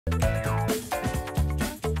What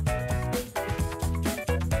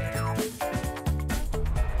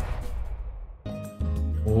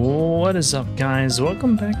is up, guys?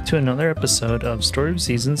 Welcome back to another episode of Story of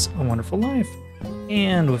Seasons: A Wonderful Life.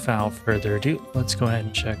 And without further ado, let's go ahead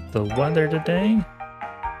and check the weather today.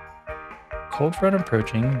 Cold front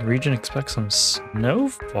approaching. The region expects some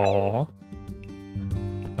snowfall.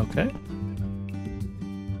 Okay.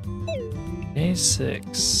 Day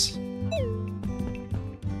 6.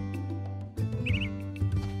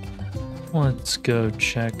 Let's go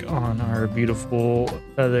check on our beautiful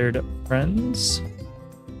feathered friends.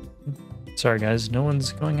 Sorry guys, no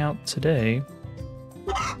one's going out today.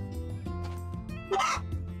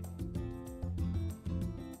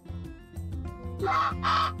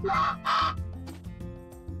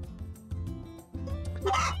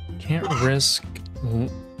 Can't risk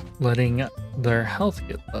letting their health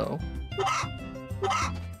get low.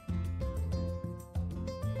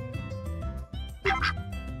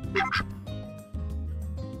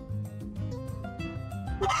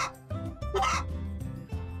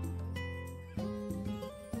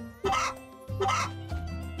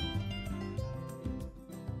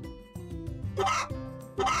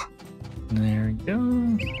 There we go.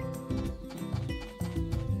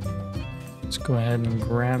 Let's go ahead and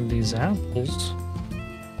grab these apples.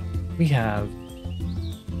 We have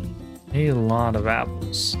a lot of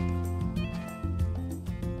apples.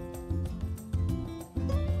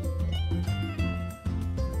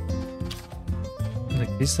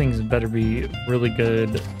 Like, these things better be really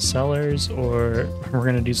good sellers, or we're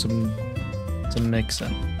gonna do some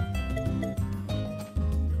mixing.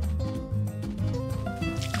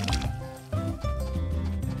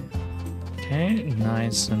 Okay,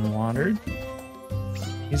 nice and watered.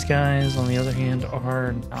 These guys, on the other hand,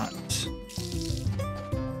 are not.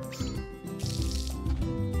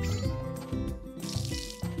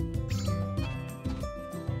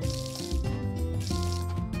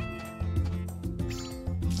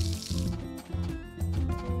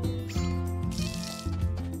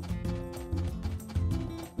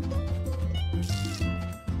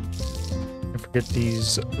 Don't forget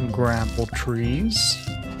these grapple trees.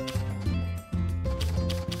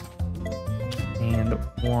 And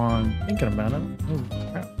while I'm thinking about it, oh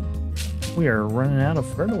crap, we are running out of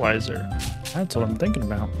fertilizer. That's what I'm thinking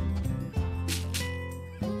about.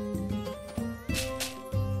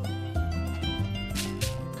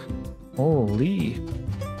 Holy.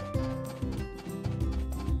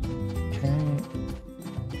 Okay.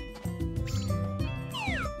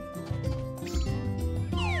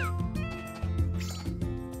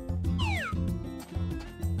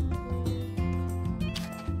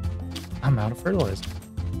 I'm out of fertilizer.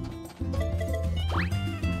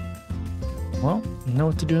 Well, you know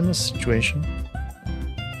what to do in this situation.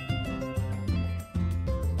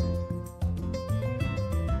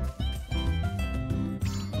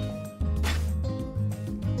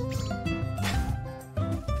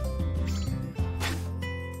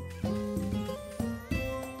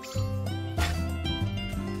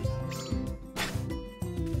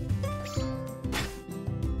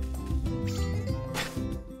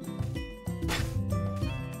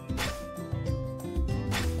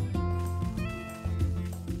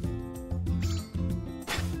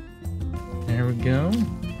 There we go.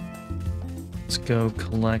 Let's go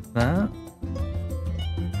collect that.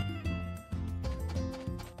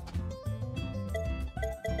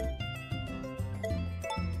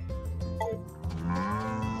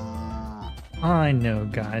 I know,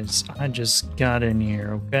 guys. I just got in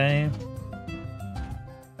here, okay?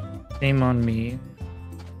 Shame on me.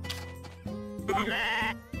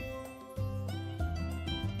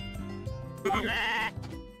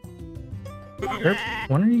 Herb,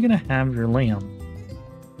 when are you gonna have your lamb?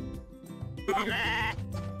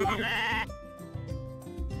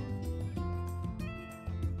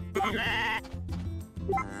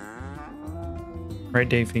 Right,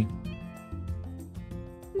 Davey?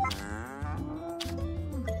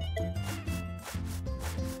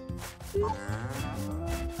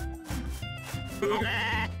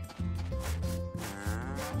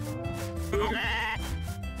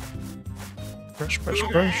 Brush, brush,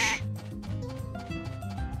 brush.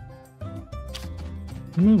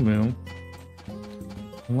 Moo Moo.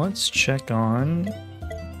 Let's check on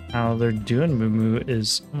how they're doing. Moo Moo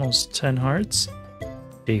is almost 10 hearts.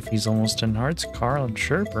 Davey's almost 10 hearts. Carl and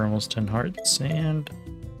Chirp are almost 10 hearts. And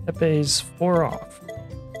Pepe's 4 off.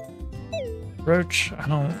 Roach, I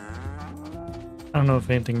don't know if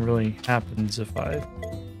anything really happens if I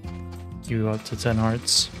queue up to 10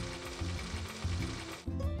 hearts.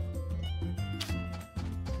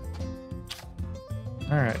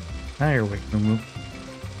 Alright, now you're awake, Moo Moo.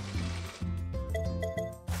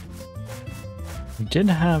 We did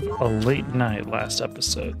have a late night last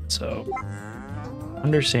episode, so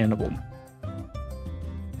understandable.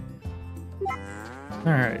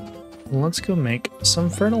 Alright, let's go make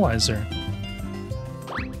some fertilizer.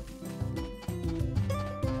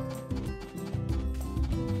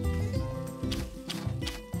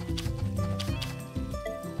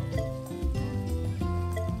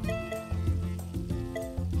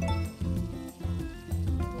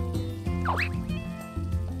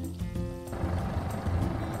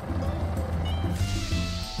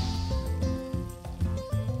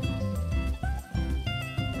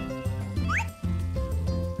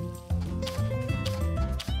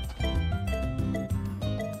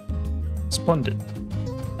 Splendid.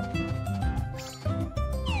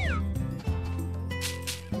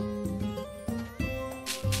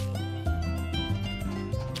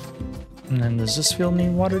 And then does this field need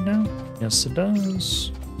watered now? Yes, it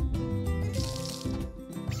does.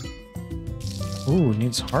 Ooh, it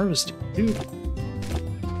needs harvesting too.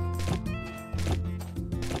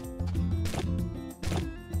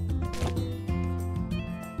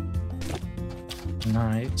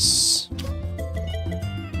 Nice.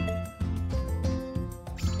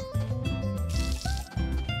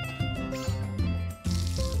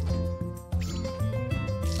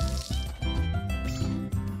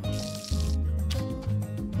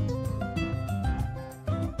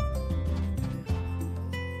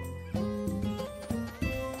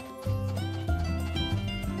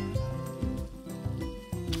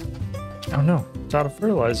 Oh no, it's out of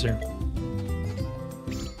fertilizer.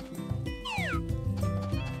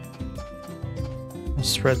 I'll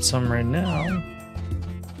spread some right now. I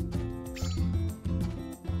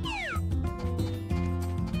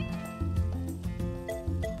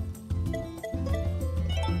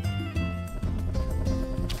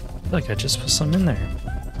feel like I just put some in there.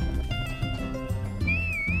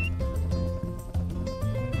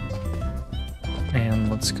 And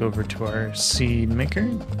let's go over to our seed maker.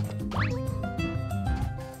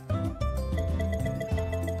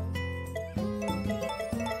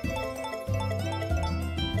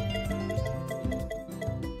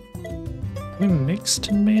 We mix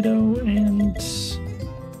tomato and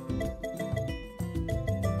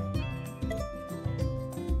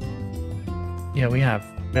yeah, we have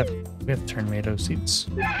tomato seeds.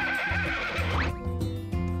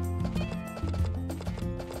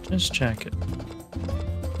 Just check it.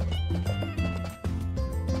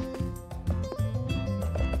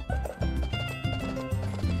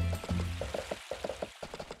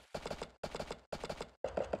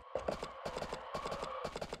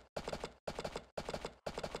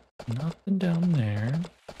 Nothing down there.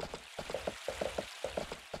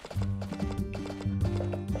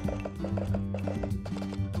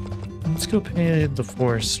 Let's go pay the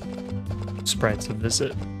forest sprites a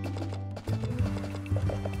visit.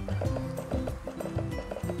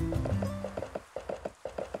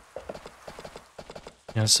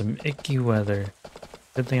 Yeah, some icky weather.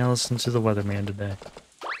 Good thing I listened to the weatherman today.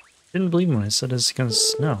 Didn't believe him when I said it's gonna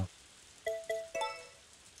snow.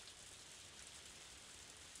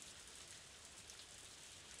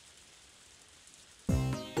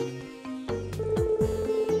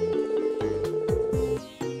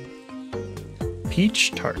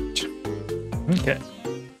 Peach tart. Okay.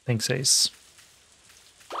 Thanks, Ace.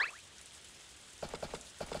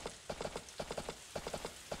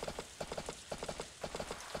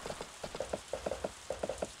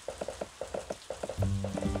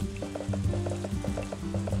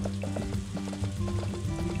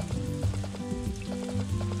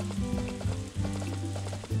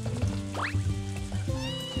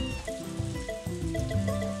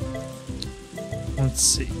 Let's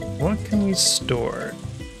see, what can we store?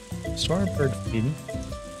 Store our bird feed.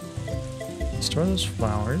 Store those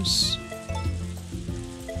flowers.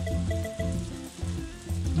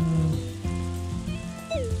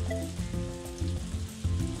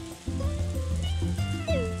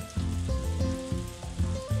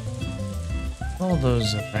 All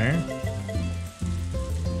those in there.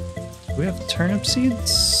 Do we have turnip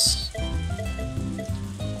seeds?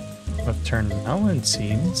 We have turned melon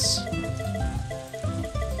seeds.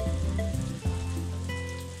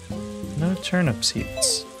 No turnip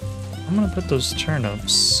seeds. I'm gonna put those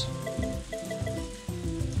turnips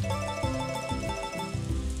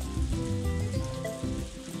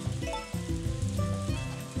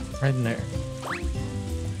right in there.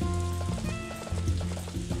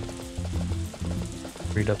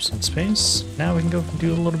 Freed up some space. Now we can go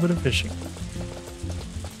do a little bit of fishing.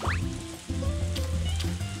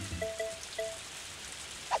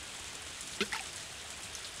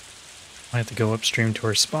 I have to go upstream to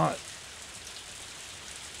our spot.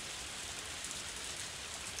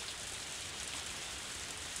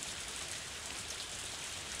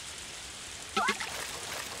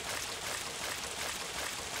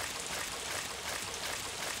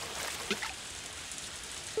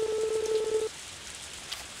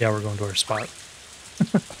 Yeah, we're going to our spot.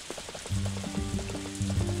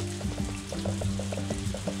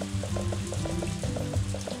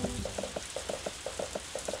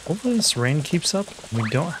 Hopefully this rain keeps up and we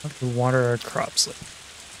don't have to water our crops.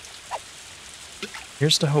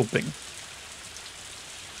 Here's to hoping.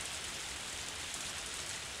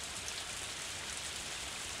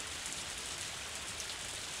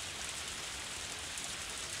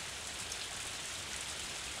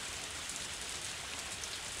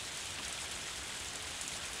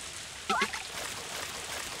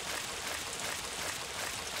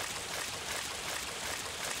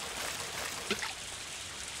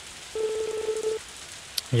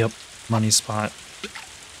 Yep, money spot.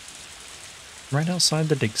 Right outside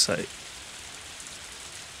the dig site.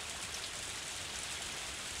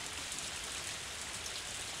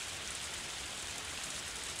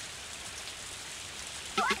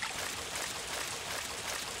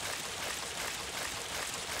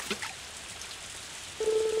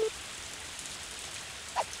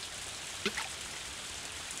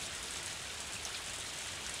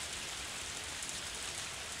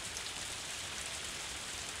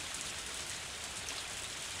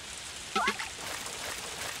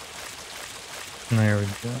 There we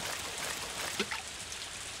go.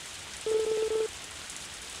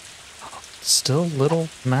 Still little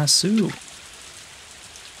Masu.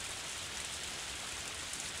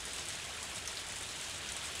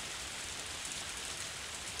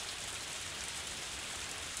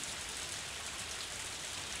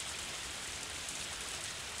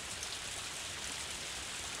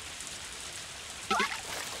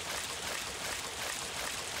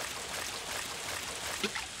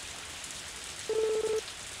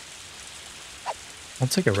 I'll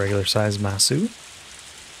take a regular size Masu.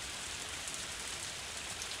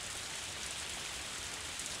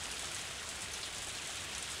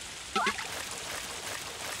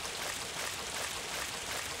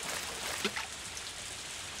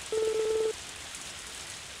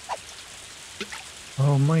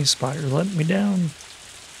 Oh, money spot, you're letting me down.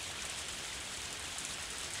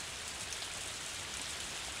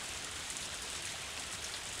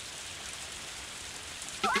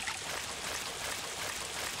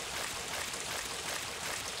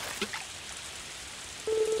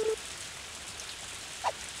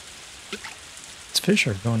 These fish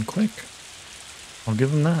are going quick. I'll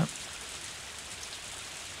give them that.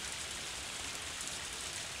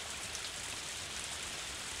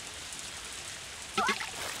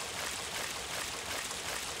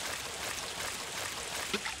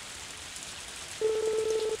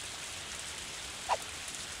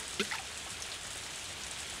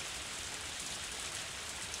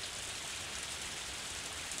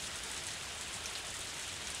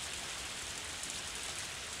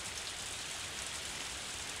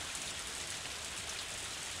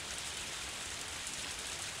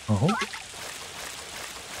 Oh.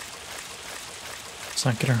 Let's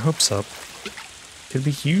not get our hopes up. Could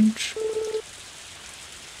be huge.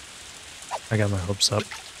 I got my hopes up.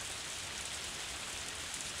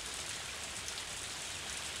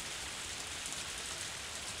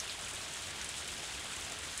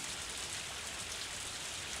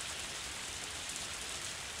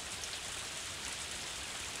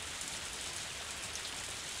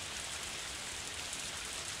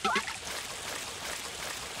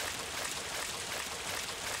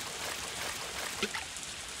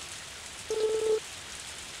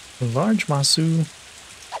 A large Masu.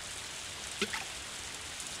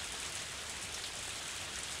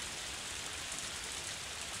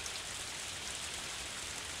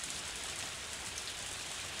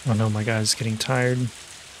 Oh no, my guy's getting tired. He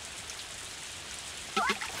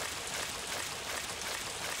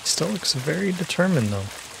still looks very determined though.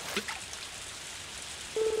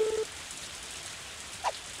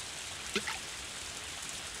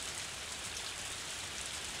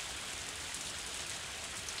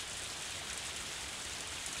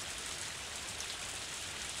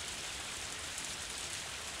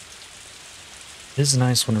 It is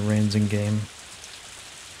nice when it rains in game.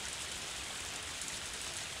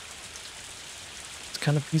 It's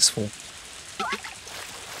kind of peaceful.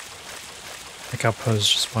 Like how Poe's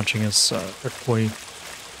just watching us, or Koi,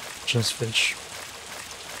 just fish.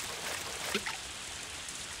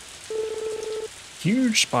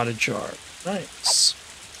 Huge spotted char. Nice.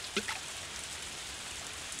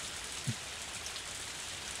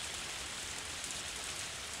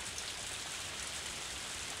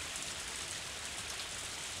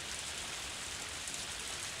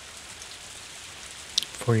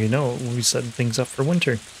 Before you know it, we'll be setting things up for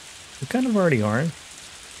winter. We kind of already are.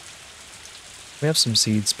 We have some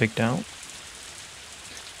seeds picked out.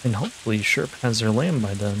 And hopefully Sherp has their lamb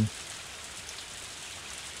by then.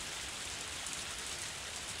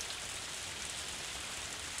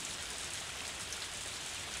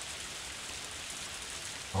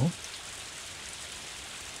 Oh.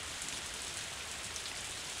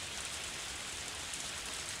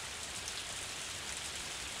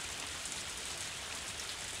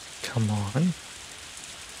 Come on.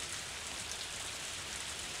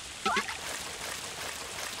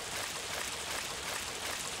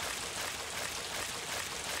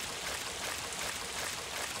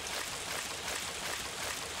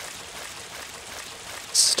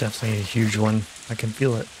 This is definitely a huge one. I can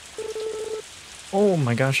feel it. Oh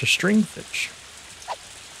my gosh, a stringfish.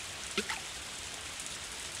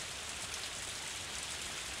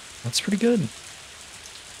 That's pretty good.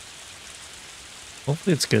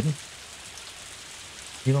 Hopefully it's good.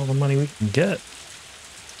 Need all the money we can get.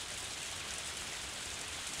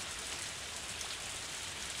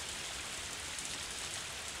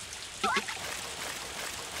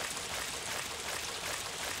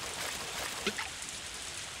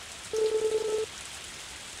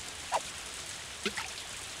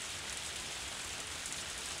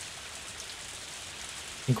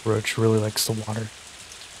 I think Roach really likes the water.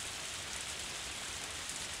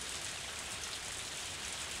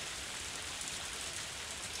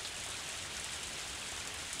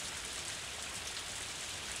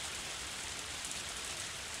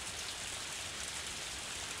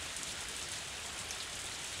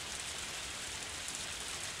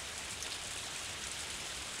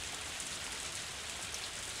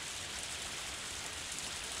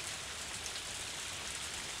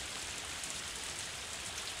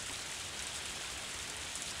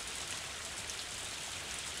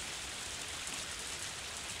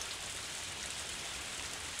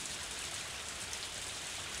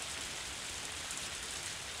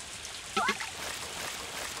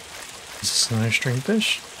 Is this another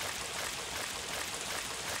stringfish?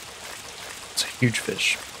 It's a huge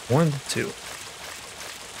fish. 1 to 2.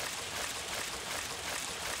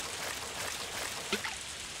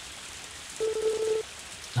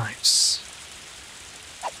 Nice.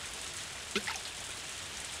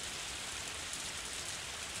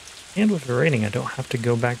 And with it raining, I don't have to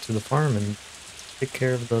go back to the farm and take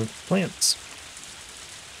care of the plants.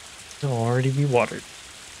 They'll already be watered.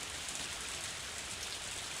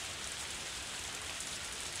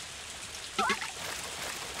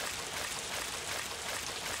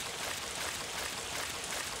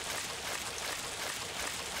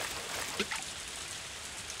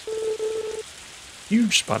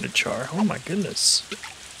 Huge spotted char. Oh my goodness.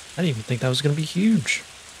 I didn't even think that was going to be huge.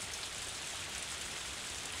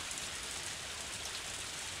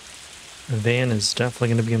 Van is definitely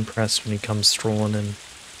going to be impressed when he comes strolling in.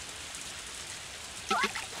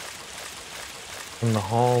 From the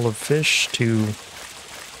haul of fish to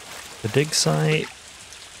the dig site.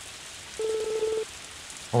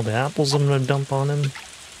 All the apples I'm going to dump on him.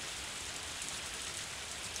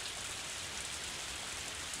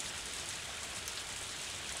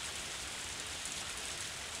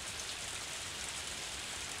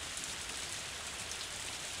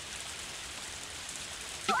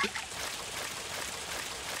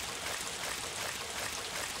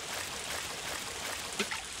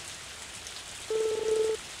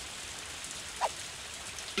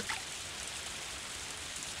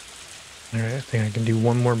 Alright, I think I can do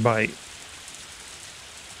one more bite.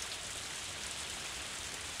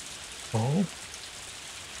 Oh.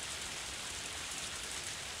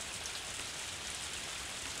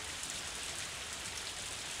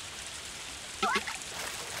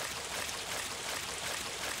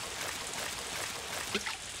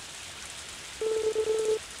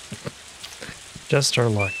 Just our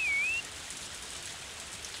luck.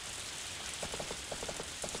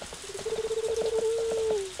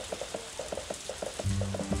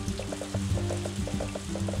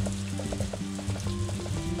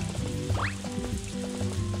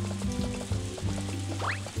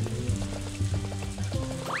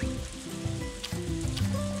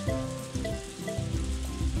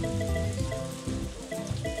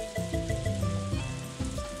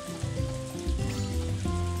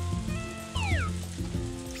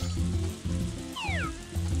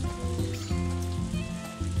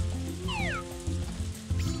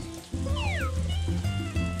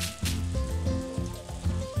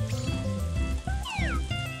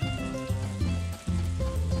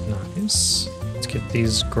 Nice. Let's get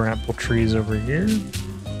these grapple trees over here.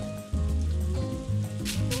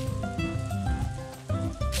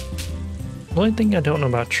 The only thing I don't know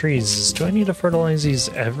about trees is, do I need to fertilize these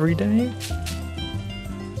every day?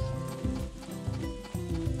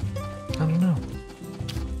 I don't know.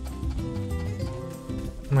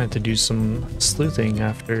 might have to do some sleuthing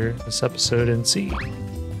after this episode and see.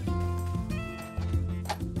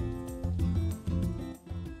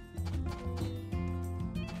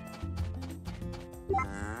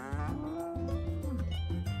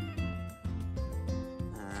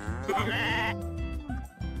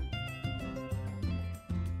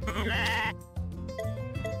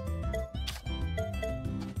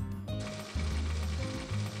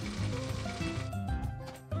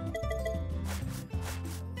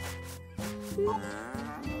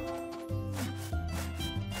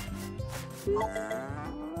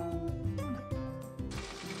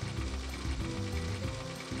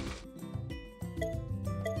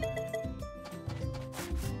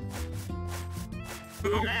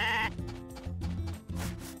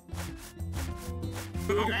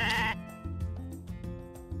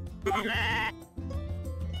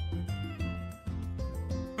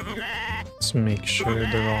 Let's make sure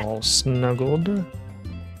they're all snuggled.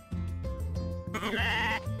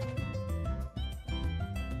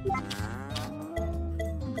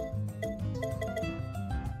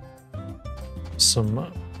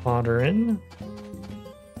 Some fodder in.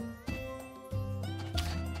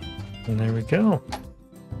 And there we go.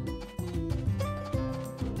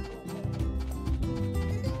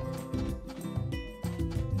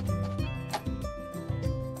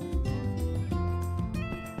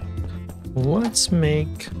 Let's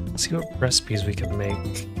see what recipes we can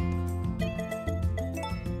make.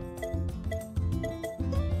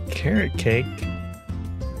 Carrot cake.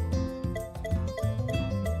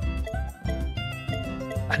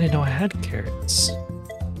 I didn't know I had carrots.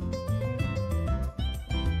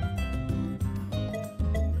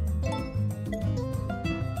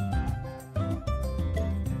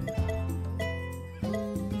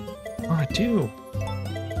 Oh, I do.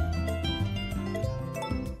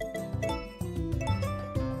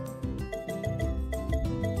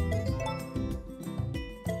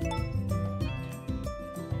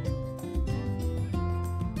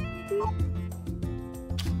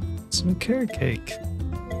 Some carrot cake.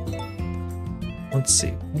 Let's see,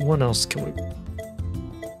 what else can we...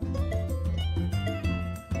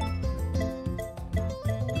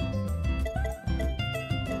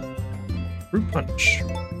 Fruit punch.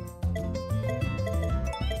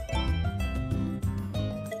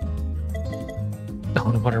 Oh,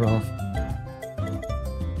 and a watermelon.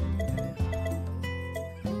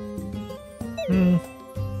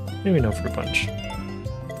 Maybe no fruit punch.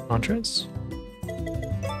 Entrees?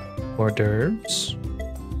 Hors d'oeuvres.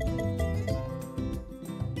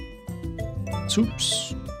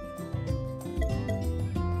 Soups.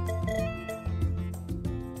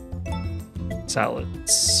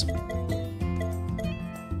 Salads.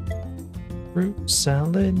 Fruit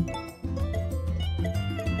salad.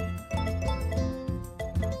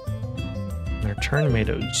 And our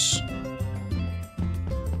tomatoes.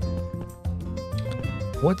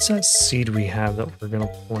 What's that seed we have that we're gonna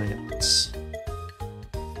plant?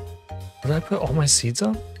 Did I put all my seeds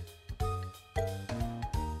up? I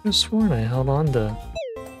could have sworn I held on to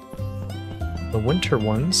the winter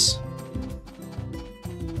ones.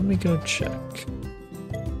 Let me go check.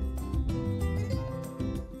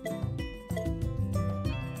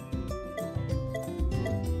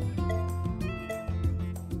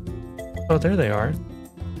 Oh, there they are.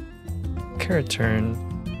 Carrot turn.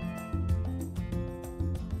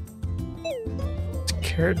 It's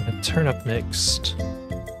carrot and a turnip mixed.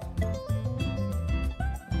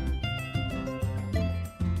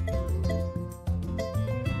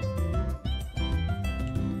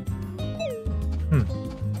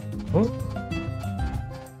 Oh.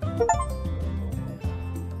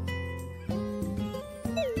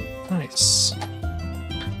 Nice.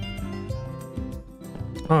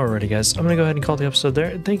 Alrighty guys, I'm gonna go ahead and call the episode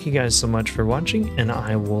there. Thank you guys so much for watching, and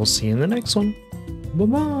I will see you in the next one.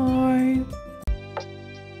 Bye-bye!